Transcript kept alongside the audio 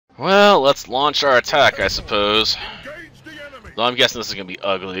Well, let's launch our attack, I suppose. Though I'm guessing this is gonna be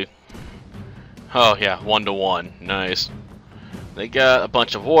ugly. Oh yeah, 1-to-1. Nice. They got a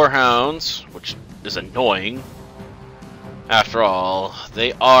bunch of warhounds, which is annoying. After all,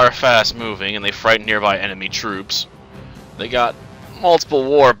 they are fast moving and they frighten nearby enemy troops. They got multiple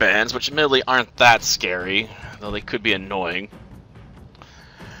war bands, which admittedly aren't that scary, though they could be annoying.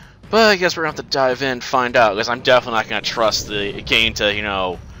 But I guess we're gonna have to dive in and find out, because I'm definitely not gonna trust the game to, you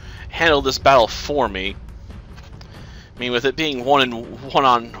know, handle this battle for me. I mean, with it being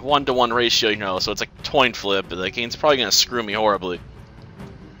 1-to-1 ratio, you know, so it's like a coin flip, the game's probably gonna screw me horribly.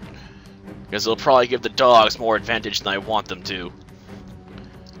 Because it'll probably give the dogs more advantage than I want them to.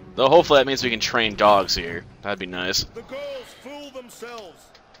 Though hopefully that means we can train dogs here. That'd be nice. The Gauls fool themselves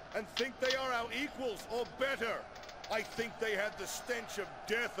and think they are our equals or better. I think they had the stench of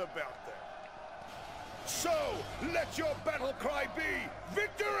death about them. So, let your battle cry be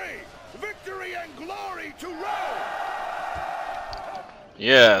victory! Victory and glory to Rome!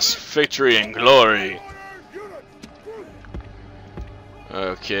 Yes, victory and glory.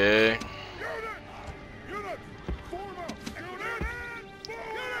 Okay.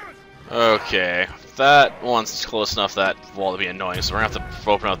 Okay, that one's close enough that wall to be annoying, so we're gonna have to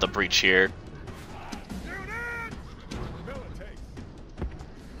open up the breach here.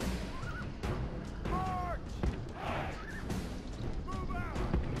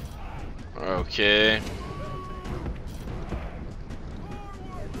 Okay.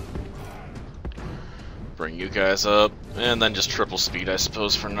 Bring you guys up, and then just triple speed, I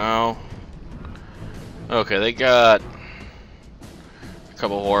suppose, for now. Okay, they got a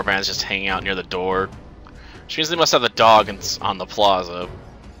couple of warbands just hanging out near the door, which means they must have the dog on the plaza.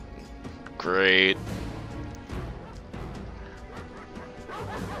 Great.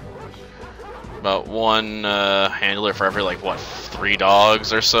 About one handler for every, like, what, 3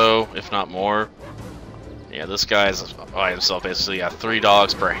 dogs or so, if not more. Yeah, this guy's by himself, basically. Yeah, 3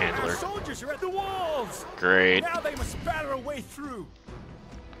 dogs per handler. Soldiers are at the walls. Great. Now they must batter a way through.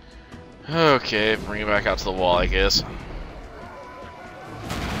 Okay, bring it back out to the wall, I guess.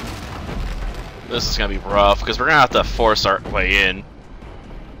 This is gonna be rough because we're gonna have to force our way in.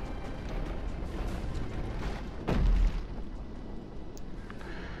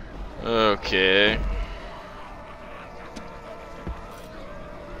 Okay.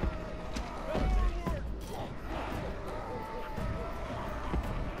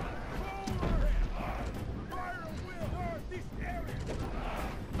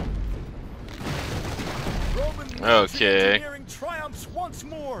 Okay. Engineering triumphs once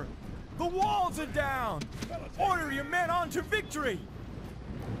more. The walls are down. Order your men on to victory.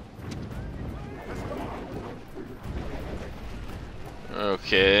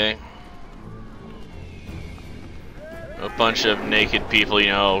 Okay. A bunch of naked people, you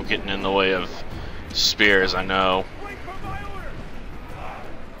know, getting in the way of spears, I know.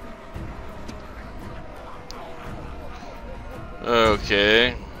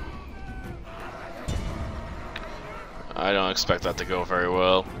 Okay. I don't expect that to go very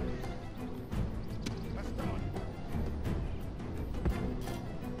well.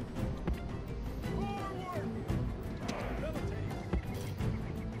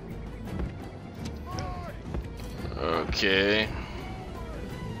 Okay.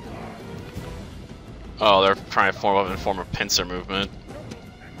 Oh, they're trying to form a pincer movement.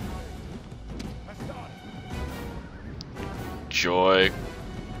 Joy.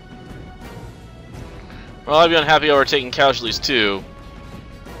 Well, I'd be unhappy over taking casualties too.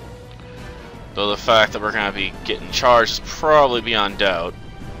 Though the fact that we're gonna be getting charged is probably beyond doubt.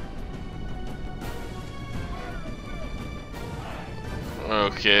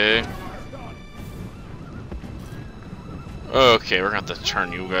 Okay. Okay, we're gonna have to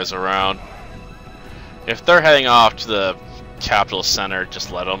turn you guys around. If they're heading off to the capital center,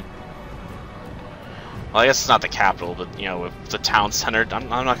 just let them. Well, I guess it's not the capital, but, you know, if the town center, I'm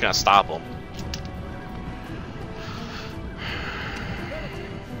not gonna stop them.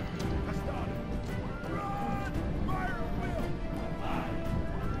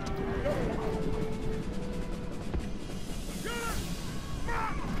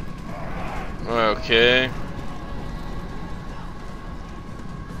 Okay.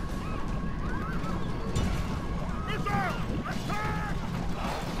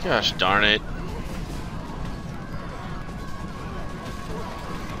 Gosh darn it.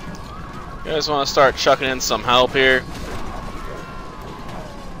 You guys want to start chucking in some help here?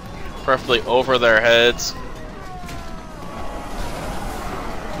 Preferably over their heads.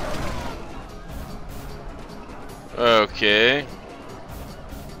 Okay.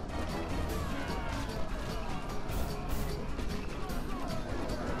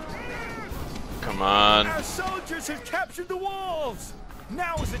 Come on. Our soldiers have captured the walls!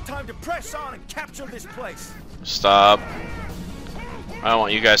 Now is the time to press on and capture this place! Stop. I don't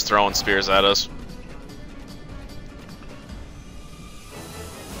want you guys throwing spears at us.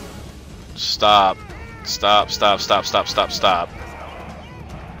 Stop. Stop, stop, stop, stop, stop, stop.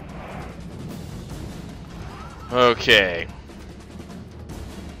 Okay.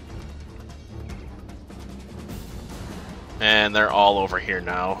 And they're all over here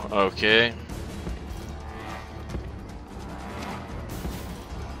now. Okay.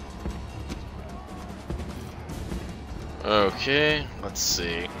 Okay, let's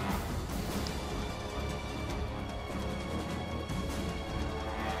see.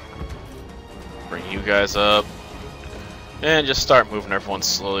 Bring you guys up. And just start moving everyone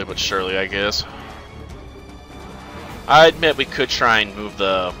slowly but surely, I guess. I admit we could try and move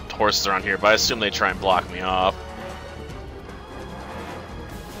the horses around here, but I assume they try and block me off.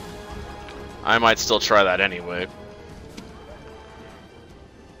 I might still try that anyway.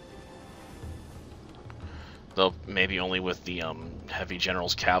 Though maybe only with the heavy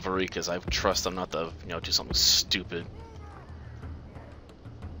general's cavalry, because I trust them not to, do something stupid.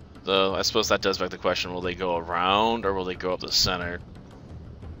 Though I suppose that does beg the question: will they go around or will they go up the center?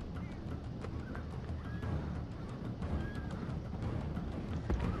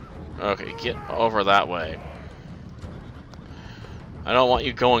 Okay, get over that way. I don't want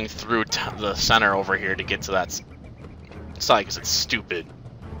you going through the center over here to get to that side, because it's stupid.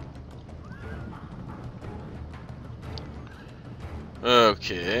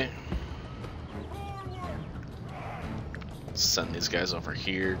 Okay. Let's send these guys over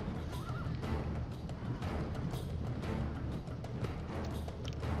here.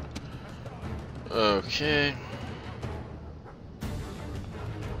 Okay.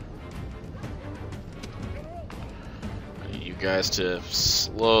 I need you guys to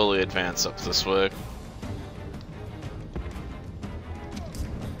slowly advance up this way.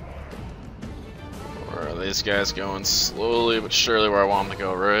 These guys going slowly but surely where I want them to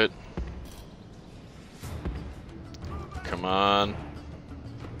go, right? Come on.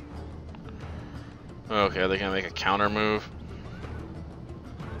 Okay, are they gonna make a counter move?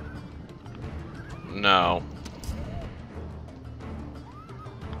 No.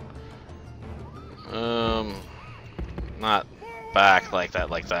 Not back like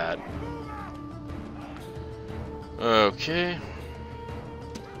that. Okay.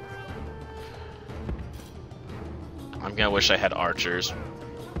 I'm gonna wish I had archers.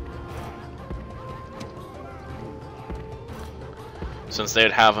 Since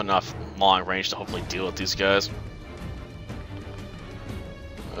they'd have enough long range to hopefully deal with these guys.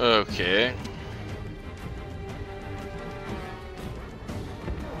 Okay.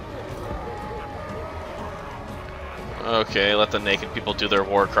 Okay, let the naked people do their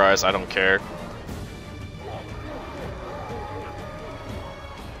war cries, I don't care.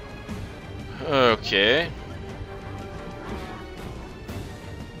 Okay.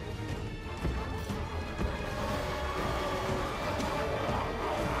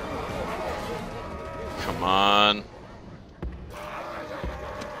 Come on.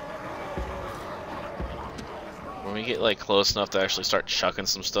 When we get like close enough to actually start chucking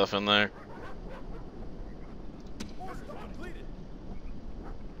some stuff in there.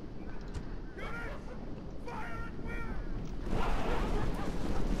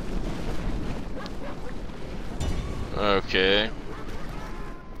 Okay.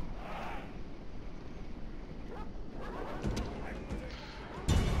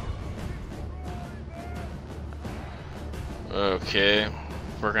 Okay.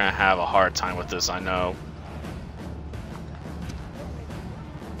 We're gonna have a hard time with this, I know.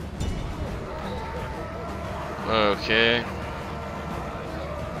 Okay.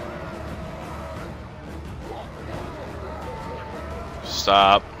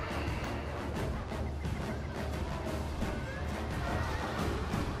 Stop.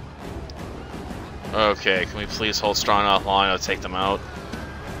 Okay, can we please hold strong enough line to take them out?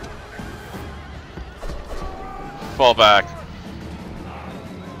 Fall back.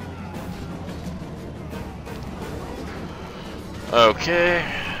 Okay.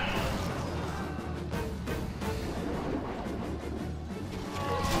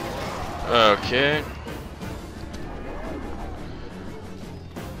 Okay.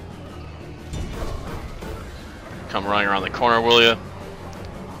 Come running around the corner, will you?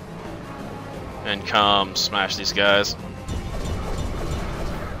 And come smash these guys.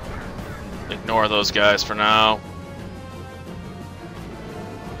 Ignore those guys for now.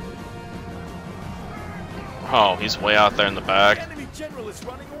 Oh, he's way out there in the back. The enemy general is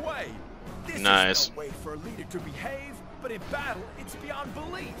running away. This Nice. is no way for a leader to behave, but in battle, it's beyond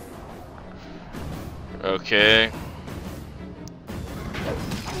belief. Okay.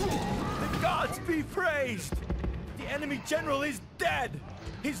 The gods be praised! The enemy general is dead!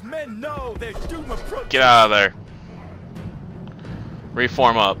 His men know their doom approaches! Get out of there.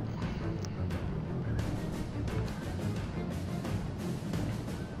 Reform up.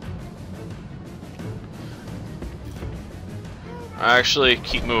 Actually,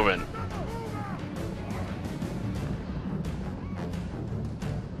 keep moving.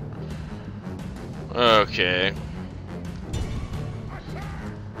 Okay.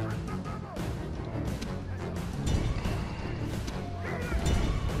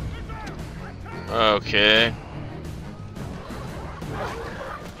 Okay.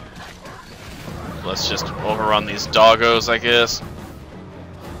 Let's just overrun these doggos, I guess.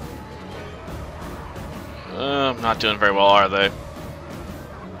 Not doing very well, are they?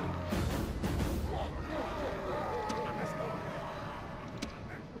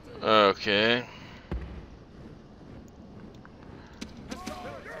 Okay.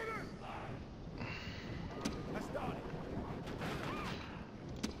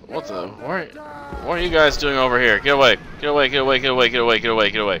 What the? What are you guys doing over here? Get away! Get away! Get away! Get away! Get away! Get away!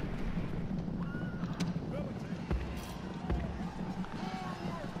 Get away!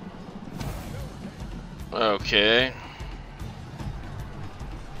 Okay.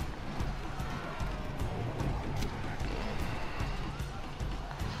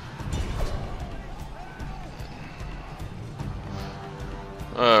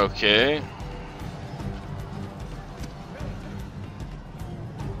 Okay.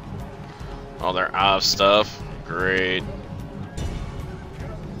 Oh, they're out of stuff. Great.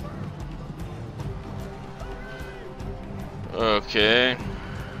 Okay.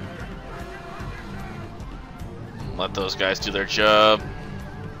 Let those guys do their job.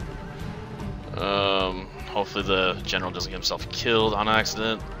 Hopefully the general doesn't get himself killed on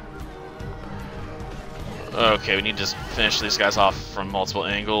accident. Okay, we need to finish these guys off from multiple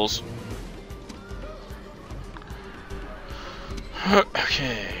angles.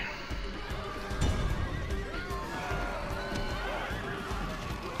 Okay.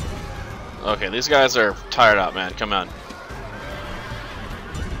 Okay, these guys are tired out, man. Come on.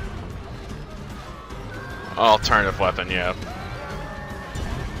 Alternative weapon, yeah.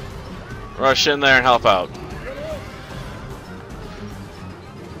 Rush in there and help out.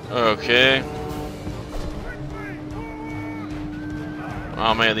 Okay.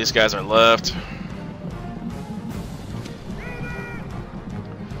 Oh man, these guys are left.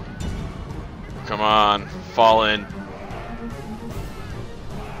 Come on, fall in.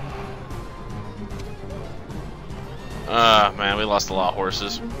 Ah, man, we lost a lot of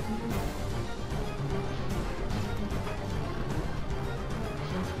horses.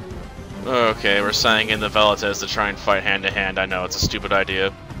 Okay, we're sending in the Velites to try and fight hand to hand. I know, it's a stupid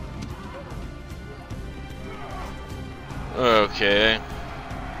idea. Okay.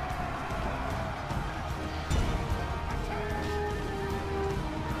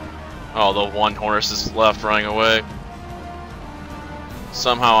 Oh, the one horse is left running away.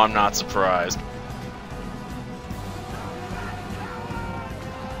 Somehow I'm not surprised.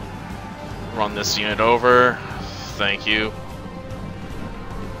 Run this unit over. Thank you.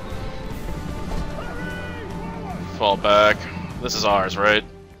 Fall back. This is ours, right?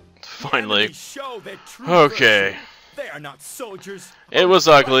 Finally. Okay. They are not soldiers. It was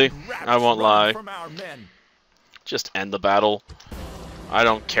ugly. I won't lie. Just end the battle. I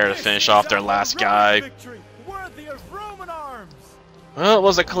don't care to finish off their last guy. Well, it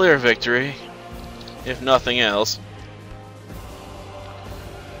was a clear victory, if nothing else.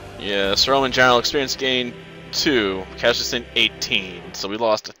 Yes, Roman general experience gain 2, casualty 18, so we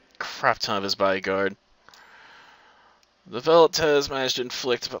lost a crap ton of his bodyguard. The Velites managed to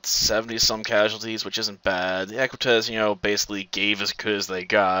inflict about 70-some casualties, which isn't bad. The Equites, you know, basically gave as good as they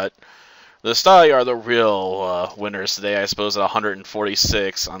got. The Stali are the real winners today, I suppose, at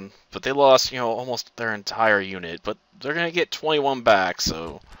 146, but they lost, you know, almost their entire unit. But they're going to get 21 back,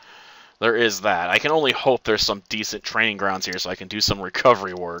 so there is that. I can only hope there's some decent training grounds here so I can do some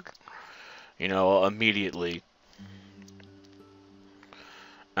recovery work, you know, immediately.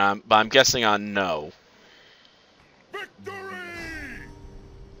 But I'm guessing on no.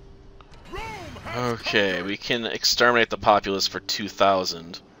 Okay, we can exterminate the populace for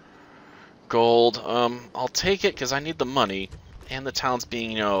 2,000 gold. I'll take it because I need the money, and the town's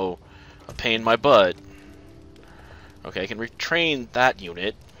being, you know, a pain in my butt. Okay, I can retrain that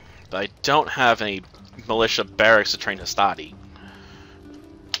unit, but I don't have any militia barracks to train Hastati.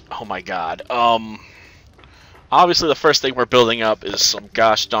 Oh my god. Obviously the first thing we're building up is some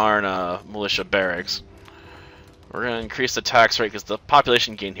gosh darn militia barracks. We're going to increase the tax rate because the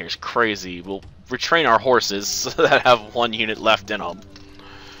population gain here is crazy. We'll retrain our horses that have 1 unit left in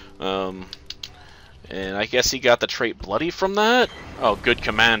them. And I guess he got the trait Bloody from that? Oh, good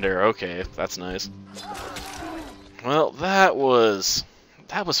commander. Okay, that's nice. Well, that was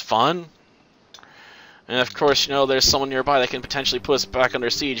fun. And of course, you know, there's someone nearby that can potentially put us back under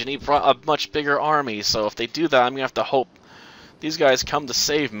siege, and he brought a much bigger army, so if they do that, I'm going to have to hope these guys come to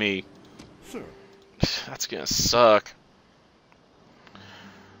save me. Sir. That's going to suck.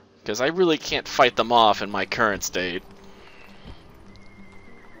 Because I really can't fight them off in my current state.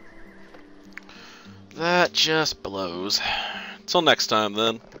 That just blows. Till next time,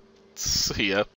 then. See ya.